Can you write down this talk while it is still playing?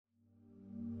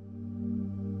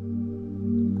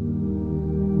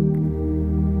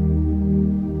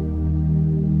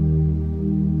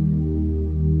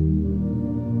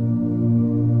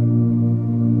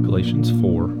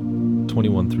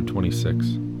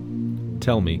26.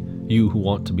 Tell me, you who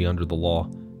want to be under the law,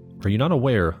 are you not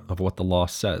aware of what the law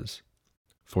says?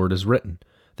 For it is written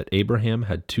that Abraham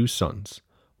had 2 sons,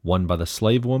 one by the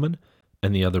slave woman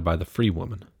and the other by the free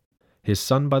woman. His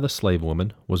son by the slave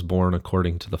woman was born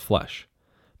according to the flesh,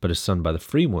 but his son by the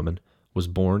free woman was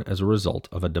born as a result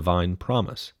of a divine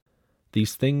promise.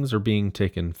 These things are being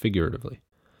taken figuratively.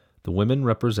 The women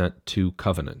represent 2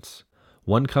 covenants.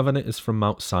 One covenant is from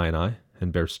Mount Sinai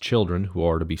and bears children who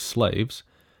are to be slaves.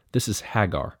 This is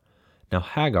Hagar. Now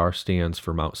Hagar stands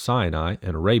for Mount Sinai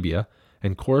in Arabia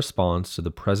and corresponds to the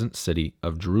present city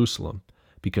of Jerusalem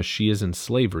because she is in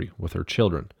slavery with her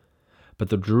children. But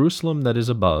the Jerusalem that is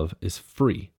above is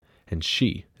free, and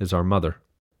she is our mother.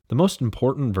 The most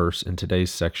important verse in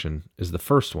today's section is the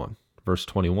first one, verse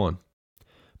 21.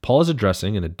 Paul is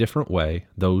addressing in a different way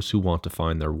those who want to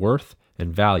find their worth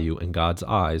and value in God's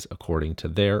eyes according to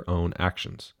their own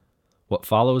actions. What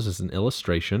follows is an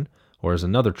illustration, or as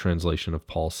another translation of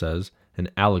Paul says, an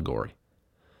allegory.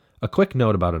 A quick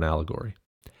note about an allegory.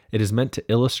 It is meant to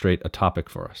illustrate a topic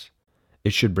for us.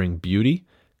 It should bring beauty,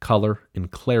 color, and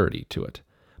clarity to it,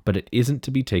 but it isn't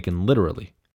to be taken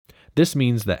literally. This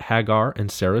means that Hagar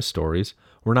and Sarah's stories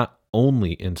were not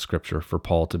only in Scripture for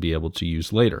Paul to be able to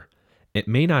use later. It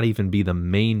may not even be the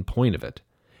main point of it.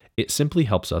 It simply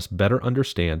helps us better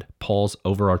understand Paul's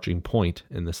overarching point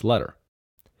in this letter.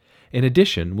 In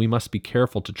addition, we must be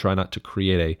careful to try not to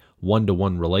create a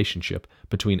one-to-one relationship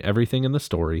between everything in the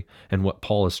story and what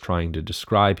Paul is trying to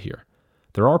describe here.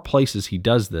 There are places he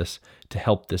does this to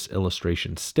help this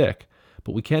illustration stick,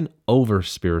 but we can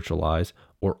over-spiritualize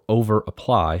or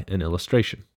over-apply an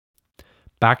illustration.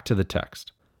 Back to the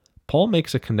text. Paul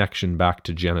makes a connection back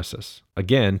to Genesis,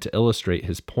 again to illustrate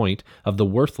his point of the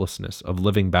worthlessness of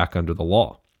living back under the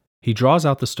law. He draws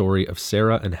out the story of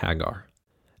Sarah and Hagar.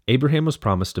 Abraham was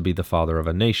promised to be the father of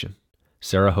a nation.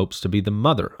 Sarah hopes to be the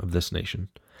mother of this nation.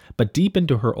 But deep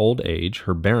into her old age,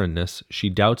 her barrenness, she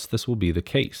doubts this will be the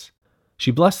case. She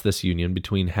blessed this union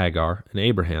between Hagar and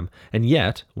Abraham, and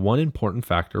yet one important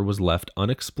factor was left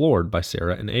unexplored by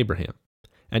Sarah and Abraham.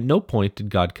 At no point did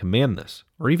God command this,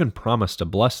 or even promise to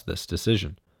bless this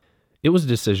decision. It was a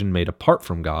decision made apart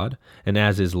from God, and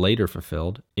as is later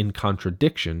fulfilled, in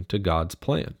contradiction to God's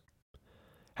plan.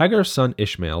 Hagar's son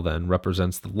Ishmael then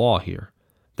represents the law here.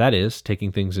 That is,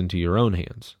 taking things into your own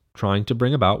hands, trying to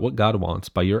bring about what God wants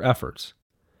by your efforts.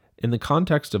 In the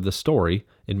context of the story,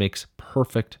 it makes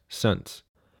perfect sense.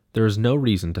 There is no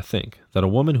reason to think that a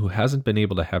woman who hasn't been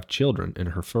able to have children in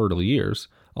her fertile years,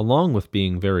 along with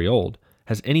being very old,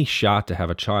 has any shot to have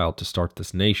a child to start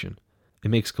this nation.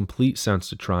 It makes complete sense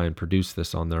to try and produce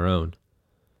this on their own.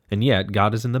 And yet,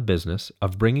 God is in the business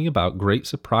of bringing about great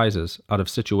surprises out of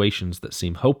situations that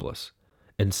seem hopeless,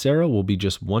 and Sarah will be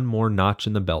just one more notch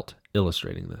in the belt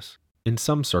illustrating this. In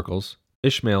some circles,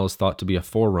 Ishmael is thought to be a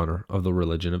forerunner of the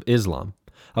religion of Islam.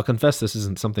 I'll confess this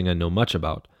isn't something I know much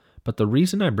about, but the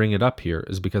reason I bring it up here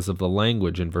is because of the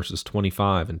language in verses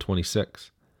 25 and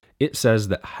 26. It says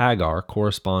that Hagar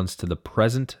corresponds to the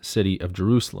present city of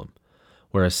Jerusalem,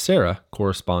 whereas Sarah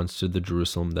corresponds to the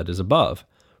Jerusalem that is above,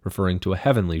 referring to a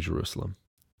heavenly Jerusalem.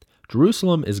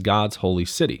 Jerusalem is God's holy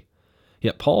city,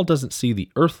 yet Paul doesn't see the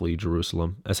earthly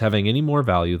Jerusalem as having any more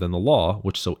value than the law,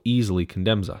 which so easily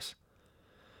condemns us.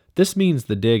 This means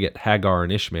the dig at Hagar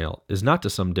and Ishmael is not to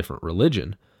some different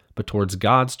religion, but towards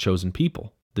God's chosen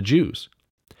people, the Jews.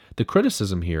 The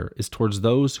criticism here is towards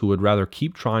those who would rather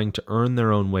keep trying to earn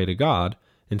their own way to God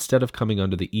instead of coming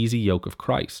under the easy yoke of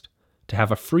Christ, to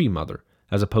have a free mother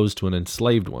as opposed to an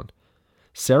enslaved one.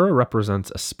 Sarah represents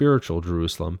a spiritual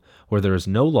Jerusalem where there is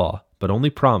no law but only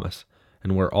promise,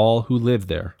 and where all who live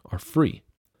there are free.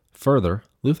 Further,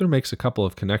 Luther makes a couple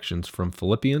of connections from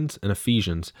Philippians and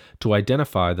Ephesians to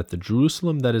identify that the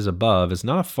Jerusalem that is above is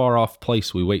not a far-off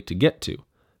place we wait to get to,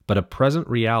 but a present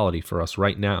reality for us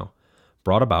right now,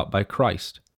 brought about by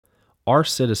Christ. Our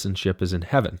citizenship is in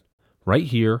heaven, right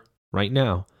here, right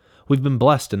now. We've been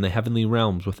blessed in the heavenly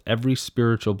realms with every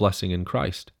spiritual blessing in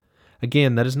Christ.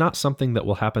 Again, that is not something that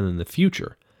will happen in the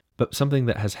future, but something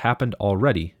that has happened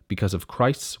already because of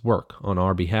Christ's work on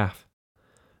our behalf.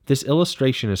 This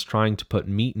illustration is trying to put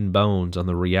meat and bones on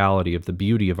the reality of the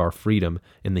beauty of our freedom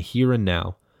in the here and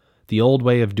now. The old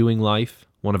way of doing life,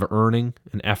 one of earning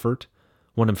and effort,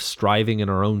 one of striving in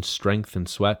our own strength and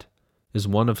sweat, is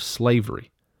one of slavery,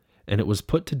 and it was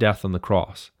put to death on the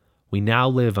cross. We now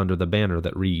live under the banner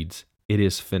that reads, "It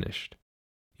is finished."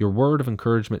 Your word of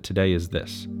encouragement today is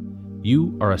this: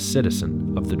 you are a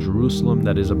citizen of the Jerusalem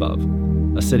that is above,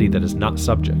 a city that is not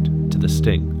subject to the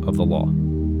sting of the law.